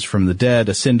martyred, rose from the dead,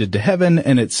 ascended to heaven,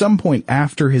 and at some point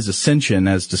after his ascension,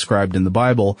 as described in the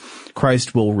Bible,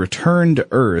 Christ will return to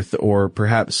earth, or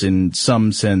perhaps in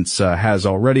some sense has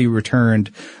already returned,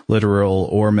 literal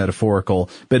or metaphorical.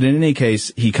 But in any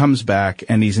case, he comes back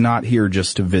and he's not here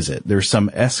just to visit. There's some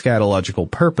eschatological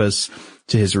purpose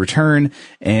to his return,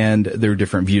 and there are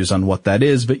different views on what that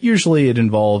is, but usually it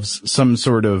involves some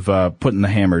sort of putting the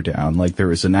hammer down, like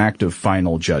there is an act of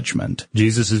final judgment.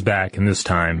 Jesus is back, and this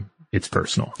time it's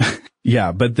personal.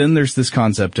 Yeah, but then there's this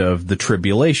concept of the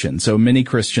tribulation. So many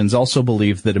Christians also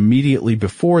believe that immediately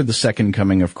before the second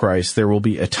coming of Christ, there will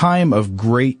be a time of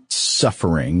great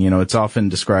suffering. It's often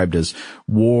described as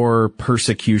war,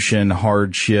 persecution,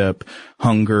 hardship,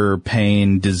 hunger,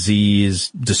 pain,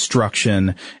 disease,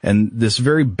 destruction, and this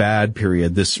very bad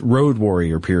period, this road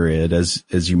warrior period, as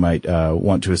you might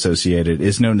want to associate it,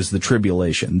 is known as the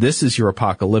tribulation. This is your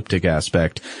apocalyptic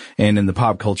aspect, and in the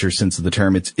pop culture sense of the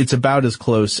term, it's about as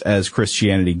close as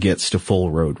Christianity gets to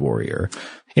full road warrior.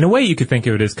 In a way, you could think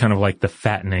of it as kind of like the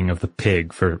fattening of the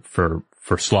pig for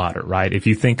slaughter, right? If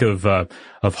you think of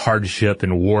hardship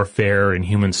and warfare and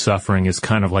human suffering as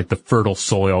kind of like the fertile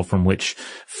soil from which,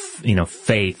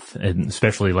 faith, and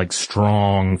especially like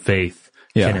strong faith,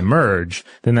 can emerge,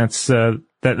 then that's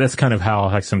kind of how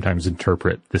I sometimes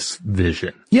interpret this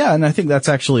vision. Yeah, and I think that's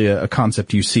actually a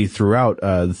concept you see throughout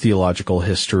the theological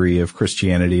history of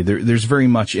Christianity. There's very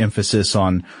much emphasis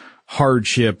on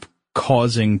hardship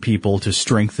causing people to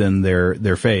strengthen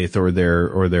their faith or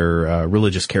their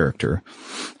religious character.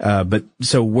 But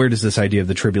so where does this idea of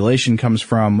the tribulation comes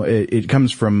from? It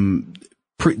comes from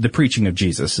the preaching of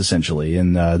Jesus, essentially,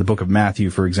 in the book of Matthew,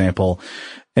 for example.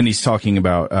 And he's talking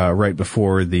about right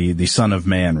before the Son of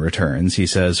Man returns. He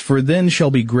says, "For then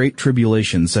shall be great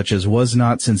tribulation, such as was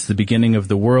not since the beginning of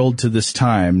the world to this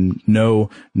time, no,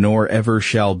 nor ever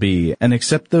shall be. And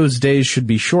except those days should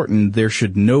be shortened, there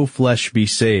should no flesh be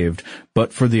saved.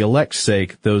 But for the elect's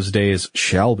sake, those days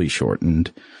shall be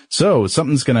shortened." So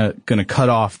something's gonna cut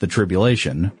off the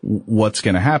tribulation. What's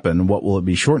gonna happen? What will it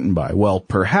be shortened by? Well,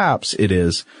 perhaps it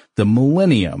is the the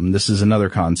millennium. This is another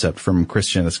concept from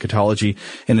Christian eschatology,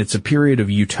 and it's a period of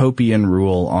utopian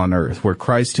rule on earth where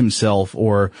Christ himself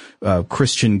or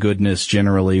Christian goodness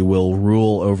generally will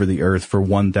rule over the earth for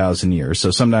 1,000 years. So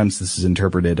sometimes this is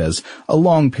interpreted as a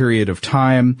long period of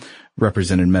time,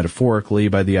 represented metaphorically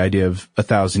by the idea of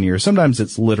 1,000 years. Sometimes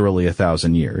it's literally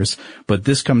 1,000 years, but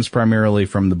this comes primarily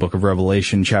from the book of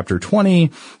Revelation, chapter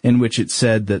 20, in which it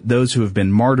said that those who have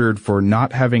been martyred for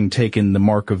not having taken the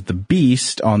mark of the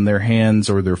beast on their hands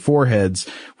or their foreheads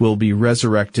will be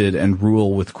resurrected and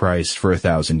rule with Christ for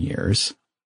 1,000 years.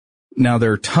 Now,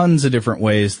 there are tons of different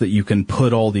ways that you can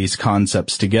put all these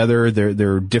concepts together.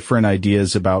 There are different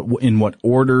ideas about in what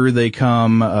order they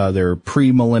come. There are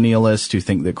premillennialists who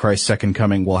think that Christ's second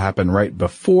coming will happen right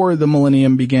before the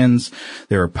millennium begins.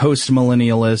 There are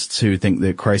postmillennialists who think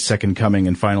that Christ's second coming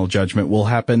and final judgment will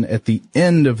happen at the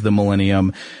end of the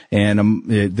millennium. And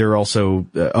there are also,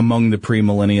 among the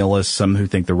premillennialists, some who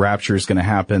think the rapture is going to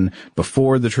happen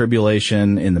before the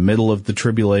tribulation, in the middle of the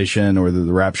tribulation, or that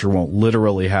the rapture won't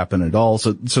literally happen at all.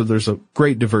 So there's a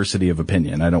great diversity of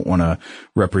opinion. I don't want to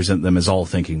represent them as all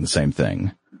thinking the same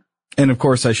thing. And of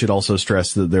course, I should also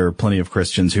stress that there are plenty of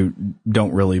Christians who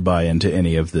don't really buy into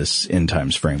any of this end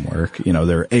times framework. You know,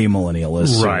 they're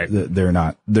amillennialists. Right.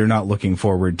 They're not looking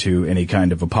forward to any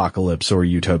kind of apocalypse or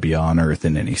utopia on earth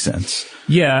in any sense.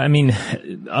 Yeah. I mean,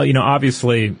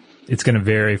 obviously it's going to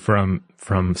vary from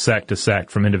sect to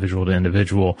sect, from individual to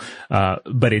individual.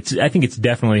 But I think it's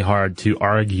definitely hard to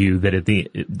argue that at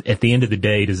the end of the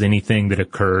day, does anything that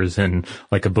occurs in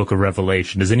like a book of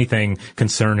Revelation, does anything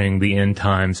concerning the end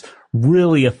times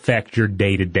really affect your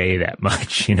day to day that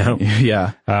much, you know?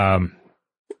 Yeah.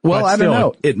 Well, I don't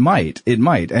know. It might.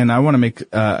 And I want to make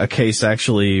a case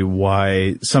actually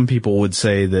why some people would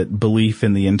say that belief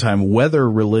in the end time, whether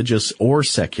religious or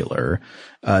secular,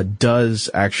 does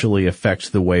actually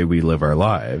affect the way we live our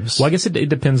lives. Well, I guess it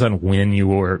depends on when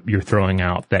you're throwing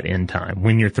out that end time,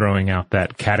 when you're throwing out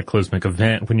that cataclysmic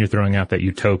event, when you're throwing out that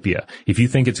utopia. If you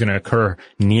think it's going to occur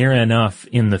near enough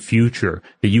in the future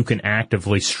that you can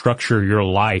actively structure your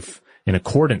life in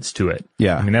accordance to it.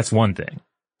 Yeah. I mean, that's one thing.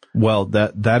 Well,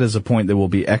 that is a point that will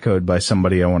be echoed by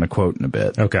somebody I want to quote in a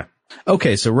bit.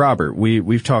 Okay, so Robert,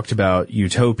 we've talked about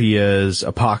utopias,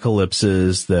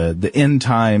 apocalypses, the end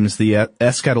times, the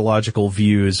eschatological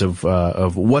views of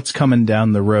what's coming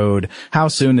down the road, how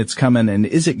soon it's coming, and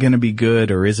is it going to be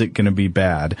good or is it going to be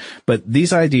bad? But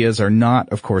these ideas are not,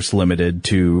 of course, limited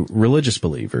to religious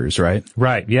believers, right?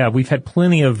 Right. Yeah, we've had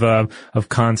plenty of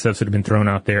concepts that have been thrown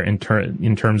out there in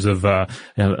terms of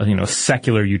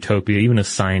secular utopia, even a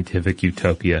scientific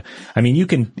utopia. I mean, you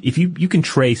can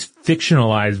trace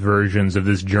fictionalized versions of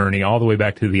this journey all the way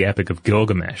back to the Epic of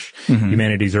Gilgamesh,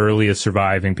 humanity's earliest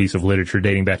surviving piece of literature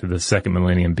dating back to the second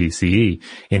millennium BCE,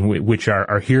 in which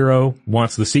our hero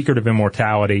wants the secret of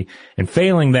immortality, and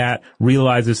failing that,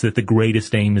 realizes that the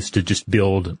greatest aim is to just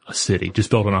build a city,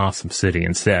 just build an awesome city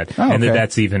instead. Oh, okay. And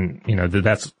that's even,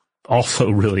 that's also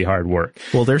really hard work.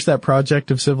 Well, there's that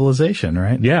project of civilization,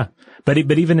 right? Yeah. But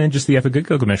even in just the Epic of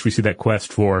Gilgamesh, we see that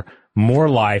quest for more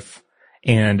life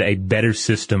and a better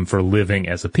system for living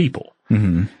as a people.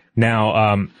 Mm-hmm.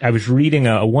 Now, I was reading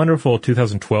a wonderful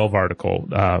 2012 article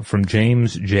from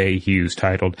James J. Hughes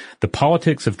titled "The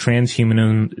Politics of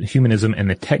Transhumanism and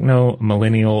the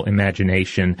Techno-Millennial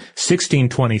Imagination,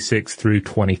 1626 through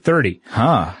 2030."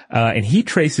 And he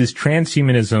traces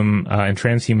transhumanism and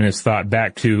transhumanist thought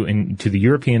back to the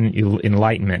European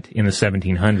Enlightenment in the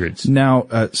 1700s. Now,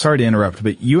 sorry to interrupt,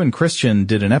 but you and Christian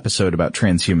did an episode about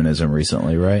transhumanism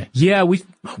recently, right? Yeah, we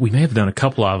may have done a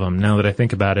couple of them now that I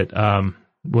think about it.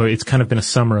 Well, it's kind of been a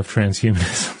summer of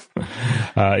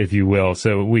transhumanism, if you will.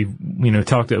 So we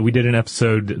did an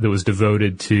episode that was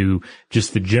devoted to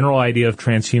just the general idea of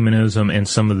transhumanism and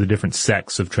some of the different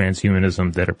sects of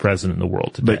transhumanism that are present in the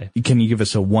world today. But can you give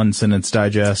us a one-sentence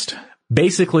digest?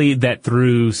 Basically, that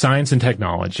through science and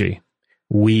technology,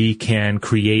 we can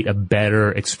create a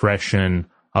better expression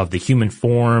of the human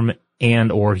form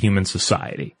and or human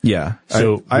society. Yeah.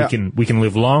 So we can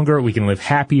live longer, we can live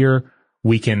happier,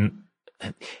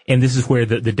 and this is where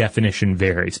the definition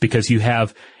varies, because you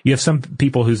have some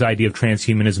people whose idea of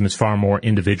transhumanism is far more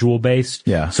individual based.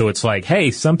 Yeah. So it's like, hey,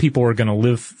 some people are going to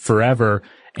live forever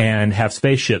and have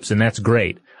spaceships, and that's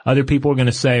great. Other people are going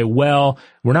to say, well,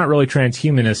 we're not really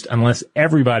transhumanist unless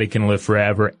everybody can live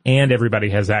forever and everybody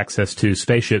has access to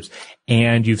spaceships,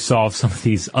 and you've solved some of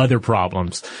these other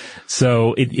problems.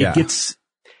 So it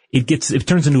it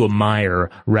turns into a mire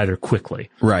rather quickly.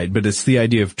 Right, but it's the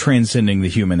idea of transcending the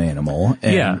human animal.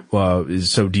 And,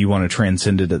 so do you want to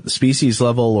transcend it at the species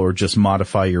level, or just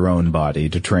modify your own body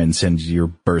to transcend your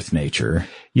birth nature?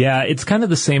 Yeah, it's kind of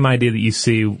the same idea that you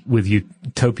see with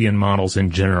utopian models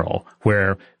in general,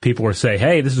 where people will say,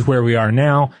 hey, this is where we are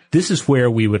now, this is where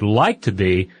we would like to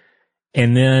be,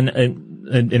 and then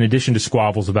in addition to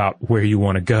squabbles about where you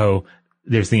want to go,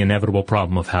 there's the inevitable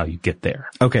problem of how you get there.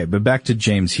 Okay, but back to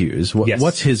James Hughes. Yes.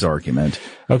 What's his argument?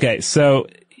 Okay, so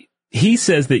he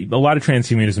says that a lot of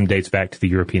transhumanism dates back to the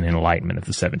European Enlightenment of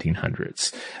the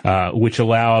 1700s, which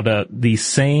allowed the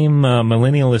same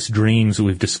millennialist dreams that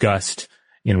we've discussed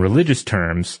in religious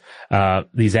terms,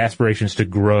 these aspirations to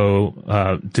grow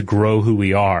who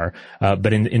we are,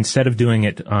 but instead of doing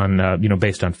it on,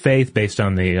 based on faith, based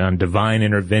on divine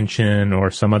intervention or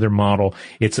some other model,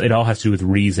 it all has to do with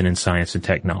reason and science and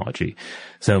technology.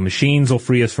 So machines will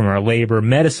free us from our labor,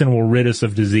 medicine will rid us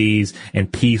of disease,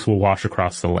 and peace will wash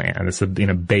across the land. It's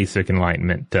basic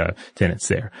Enlightenment, tenets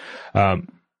there.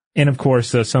 And of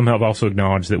course, some have also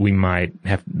acknowledged that we might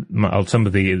have, some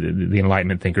of the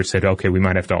Enlightenment thinkers said, okay, we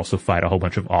might have to also fight a whole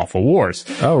bunch of awful wars.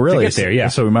 Oh, really? To get there, yeah.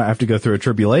 So we might have to go through a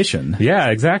tribulation. Yeah,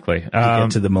 exactly. To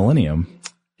get to the millennium.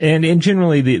 And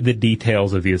generally the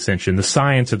details of the ascension, the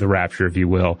science of the rapture, if you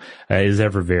will, is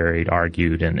ever varied,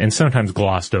 argued, and sometimes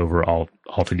glossed over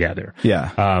altogether.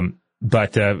 Yeah.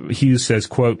 But Hughes says,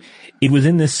 quote, "It was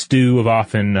in this stew of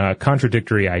often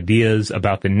contradictory ideas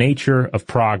about the nature of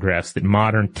progress that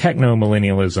modern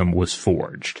techno-millennialism was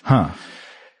forged." Huh.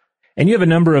 And you have a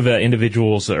number of early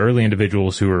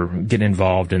individuals who are getting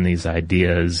involved in these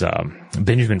ideas.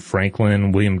 Benjamin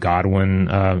Franklin, William Godwin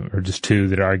are just two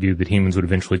that argue that humans would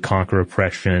eventually conquer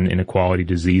oppression, inequality,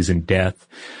 disease, and death.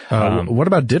 What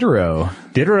about Diderot?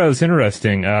 Diderot's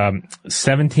interesting.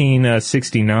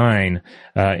 1769,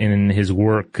 in his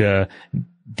work,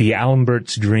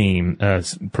 D'Alembert's Dream,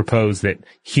 proposed that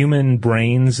human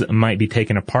brains might be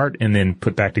taken apart and then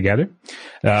put back together,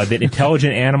 that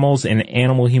intelligent animals and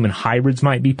animal-human hybrids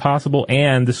might be possible,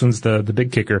 and this one's the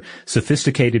big kicker,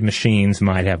 sophisticated machines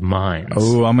might have minds.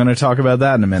 Oh, I'm going to talk about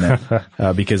that in a minute,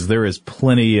 because there is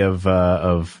plenty of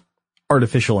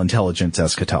artificial intelligence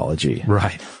eschatology.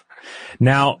 Right.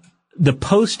 Now, the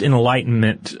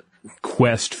post-Enlightenment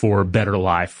quest for better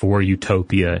life, for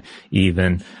utopia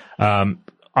even,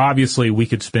 obviously, we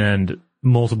could spend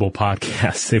multiple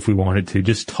podcasts if we wanted to,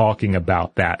 just talking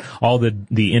about that, all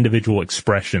the individual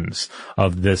expressions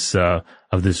of this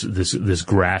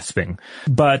grasping.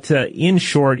 But in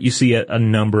short, you see a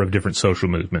number of different social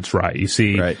movements, right? You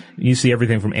see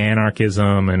everything from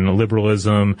anarchism and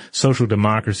liberalism, social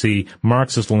democracy,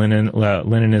 Marxist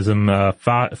Leninism,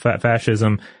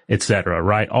 fascism, etc.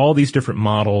 Right? All these different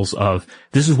models of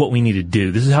this is what we need to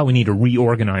do. This is how we need to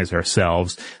reorganize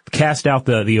ourselves, cast out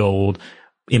the old,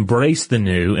 embrace the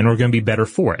new, and we're going to be better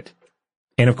for it.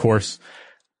 And of course,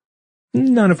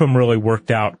 none of them really worked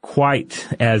out quite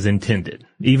as intended.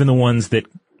 Even the ones that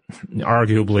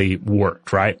arguably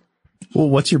worked, right? Well,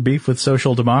 what's your beef with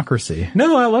social democracy?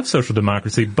 No, I love social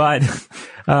democracy, but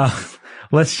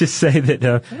let's just say that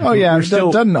it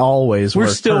doesn't always work.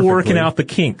 We're still perfectly. working out the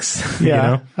kinks. Yeah. You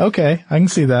know? Okay, I can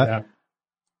see that. Yeah.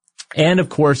 And of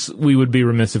course, we would be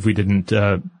remiss if we didn't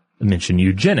mention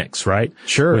eugenics, right?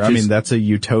 Sure. I mean, that's a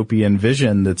utopian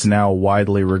vision that's now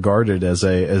widely regarded as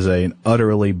an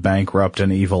utterly bankrupt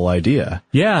and evil idea.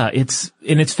 Yeah, it's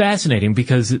fascinating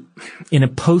because in a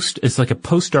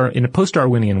post-Darwinian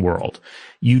world,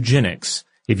 eugenics,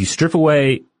 if you strip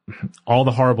away all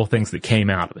the horrible things that came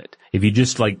out of it, if you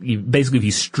just if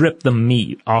you strip the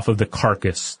meat off of the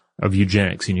carcass of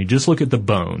eugenics and you just look at the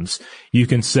bones, you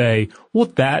can say, well,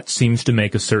 that seems to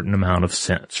make a certain amount of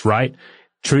sense, right?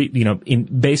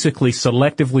 Basically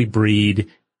selectively breed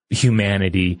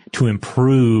humanity to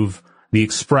improve the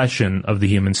expression of the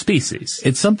human species.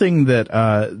 It's something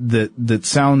that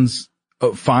sounds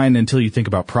fine until you think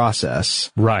about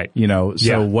process. Right.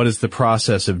 What is the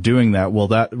process of doing that? Well,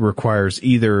 that requires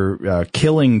either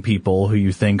killing people who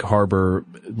you think harbor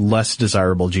less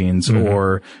desirable genes, mm-hmm.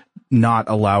 or not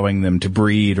allowing them to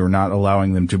breed, or not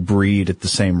allowing them to breed at the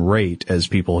same rate as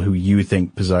people who you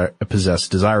think possess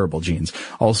desirable genes.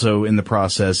 Also in the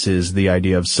process is the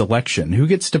idea of selection. Who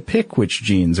gets to pick which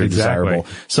genes are desirable?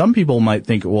 Some people might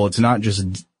think, well, it's not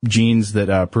just genes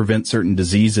that prevent certain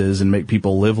diseases and make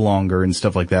people live longer and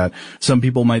stuff like that. Some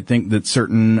people might think that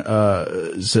certain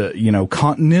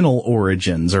continental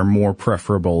origins are more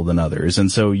preferable than others, and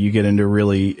so you get into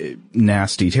really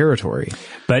nasty territory.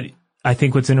 But I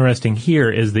think what's interesting here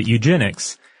is that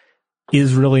eugenics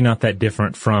is really not that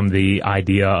different from the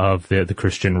idea of the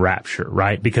Christian rapture,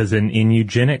 right? Because in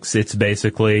eugenics, it's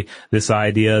basically this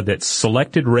idea that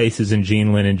selected races and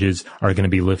gene lineages are going to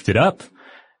be lifted up,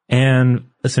 and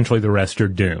essentially the rest are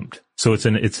doomed. So it's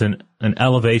an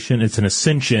elevation, it's an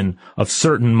ascension of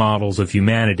certain models of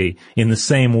humanity in the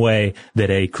same way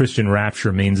that a Christian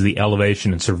rapture means the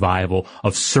elevation and survival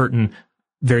of certain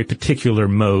very particular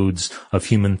modes of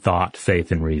human thought,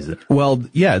 faith, and reason. Well,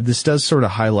 yeah, this does sort of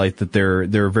highlight that there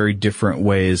are very different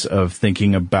ways of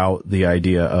thinking about the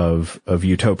idea of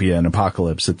utopia and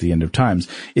apocalypse at the end of times.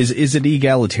 Is it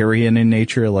egalitarian in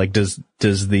nature? Like, does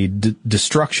the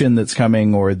destruction that's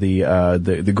coming or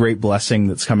the great blessing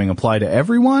that's coming apply to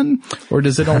everyone, or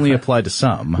does it only apply to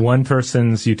some? One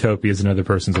person's utopia is another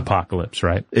person's apocalypse,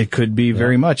 right? It could be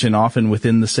very much, and often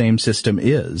within the same system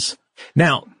is.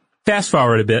 Now, fast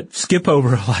forward a bit, skip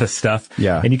over a lot of stuff,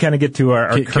 and you kind of get to our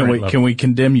current level. Can we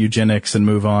condemn eugenics and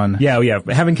move on? Yeah.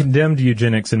 Having condemned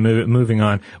eugenics and moving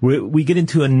on, we get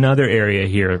into another area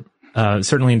here,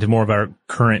 certainly into more of our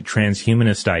current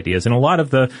transhumanist ideas, and a lot of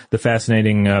the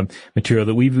fascinating material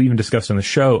that we've even discussed on the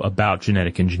show about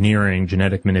genetic engineering,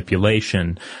 genetic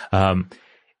manipulation,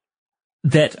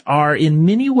 that are in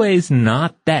many ways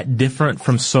not that different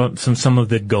from some of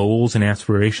the goals and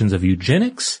aspirations of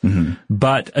eugenics,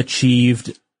 but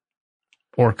achieved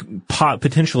or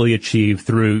potentially achieved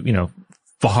through,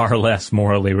 far less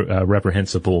morally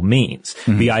reprehensible means.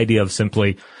 The idea of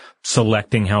simply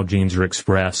selecting how genes are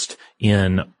expressed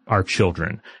in our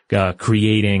children,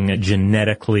 creating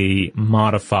genetically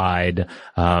modified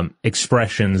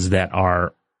expressions that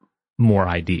are more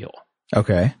ideal.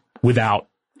 Okay. Without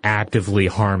actively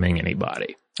harming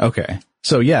anybody. Okay.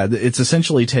 So yeah, it's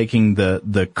essentially taking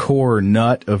the core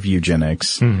nut of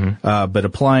eugenics, but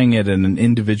applying it at an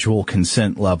individual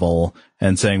consent level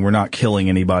and saying we're not killing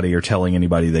anybody or telling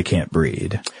anybody they can't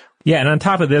breed. Yeah. And on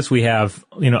top of this, we have,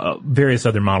 various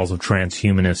other models of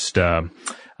transhumanist,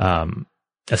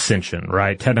 ascension,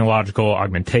 right? Technological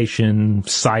augmentation,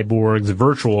 cyborgs,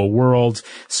 virtual worlds,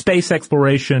 space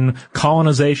exploration,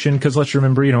 colonization, because let's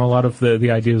remember, a lot of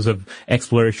the ideas of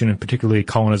exploration and particularly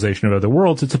colonization of other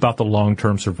worlds, it's about the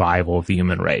long-term survival of the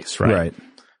human race, right? Right.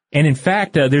 And in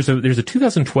fact, there's a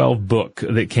 2012 book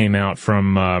that came out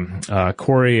from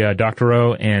Cory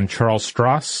Doctorow and Charles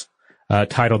Stross,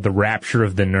 titled The Rapture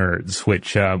of the Nerds,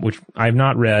 which I've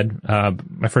not read.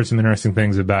 I've heard some interesting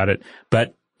things about it,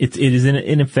 but it is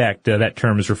in effect, that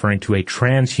term is referring to a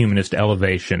transhumanist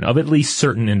elevation of at least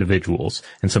certain individuals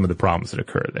and some of the problems that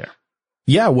occur there.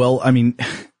 Yeah, well, I mean,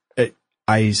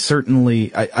 I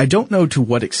don't know to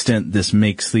what extent this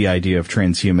makes the idea of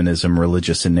transhumanism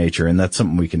religious in nature, and that's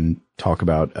something we can talk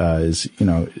about,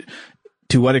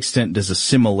 to what extent does a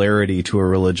similarity to a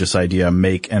religious idea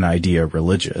make an idea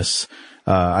religious?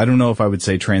 I don't know if I would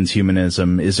say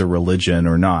transhumanism is a religion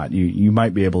or not. You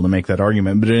might be able to make that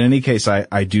argument, but in any case,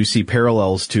 I do see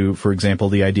parallels to, for example,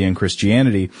 the idea in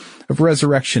Christianity of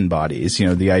resurrection bodies.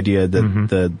 The idea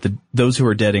that those who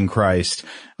are dead in Christ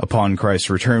upon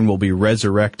Christ's return will be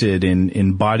resurrected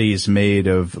in bodies made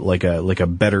of like a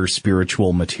better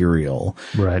spiritual material.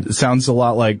 Right. It sounds a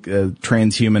lot like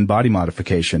transhuman body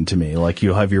modification to me. Like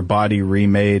you'll have your body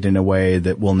remade in a way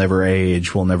that will never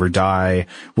age, will never die,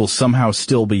 will somehow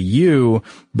still be you,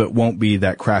 but won't be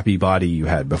that crappy body you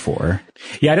had before.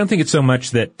 Yeah, I don't think it's so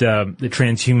much that the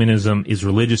transhumanism is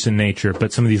religious in nature,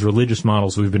 but some of these religious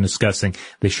models we've been discussing,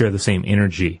 they share the same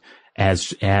energy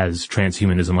as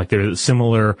transhumanism. Like there are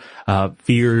similar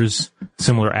fears,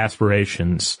 similar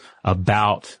aspirations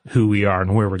about who we are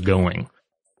and where we're going.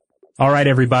 All right,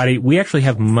 everybody. We actually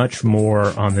have much more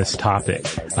on this topic,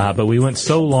 but we went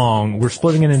so long, we're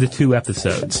splitting it into 2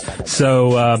 episodes.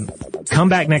 So come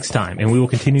back next time, and we will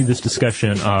continue this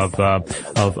discussion of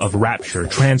rapture,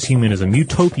 transhumanism,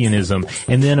 utopianism,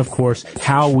 and then, of course,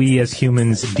 how we as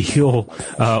humans deal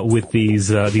with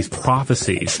these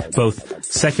prophecies, both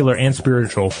secular and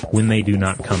spiritual, when they do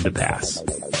not come to pass.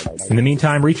 In the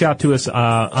meantime, reach out to us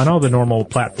on all the normal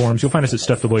platforms. You'll find us at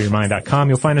stufftoblowyourmind.com.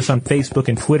 You'll find us on Facebook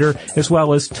and Twitter, as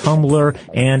well as Tumblr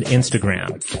and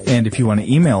Instagram. And if you want to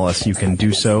email us, you can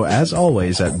do so, as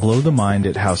always, at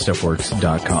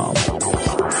blowthemind@howstuffworks.com.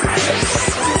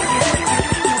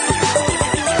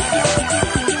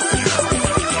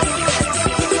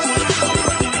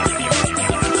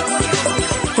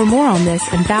 For more on this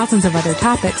and thousands of other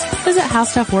topics, visit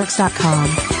howstuffworks.com.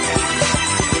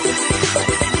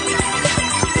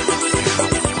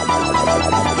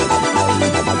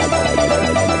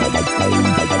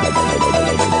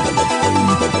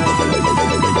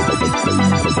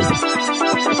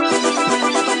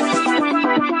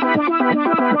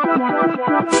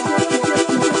 Thank you.